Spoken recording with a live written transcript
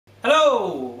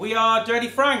Hello, we are Dirty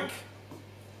Frank,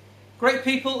 great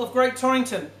people of Great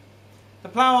Torrington. The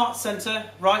Plough Arts Centre,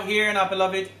 right here in our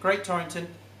beloved Great Torrington,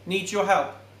 needs your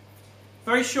help.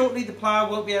 Very shortly the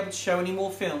Plough won't be able to show any more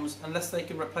films unless they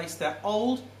can replace their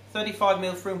old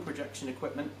 35mm film projection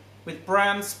equipment with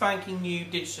brand spanking new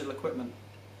digital equipment.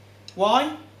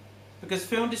 Why? Because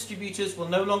film distributors will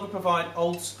no longer provide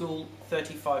old school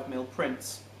 35mm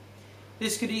prints.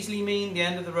 This could easily mean the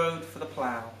end of the road for the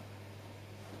Plough.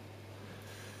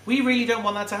 We really don't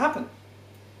want that to happen.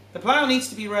 The Plough needs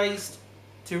to raise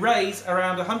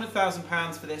around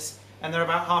 £100,000 for this, and they're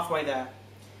about halfway there.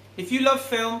 If you love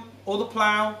film, or the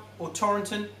Plough, or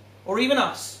Torrington, or even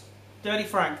us, Dirty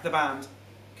Frank, the band,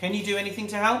 can you do anything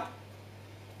to help?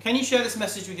 Can you share this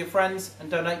message with your friends and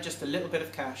donate just a little bit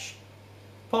of cash?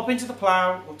 Pop into the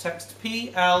Plough or text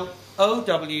PLOW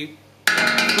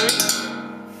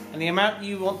and the amount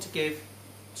you want to give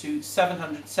to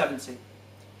 770.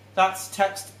 That's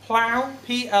text Plough,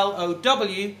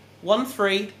 P-L-O-W,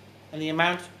 13, and the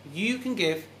amount you can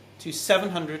give to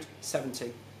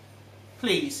 770.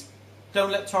 Please,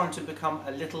 don't let Torrington become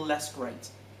a little less great.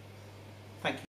 Thank you.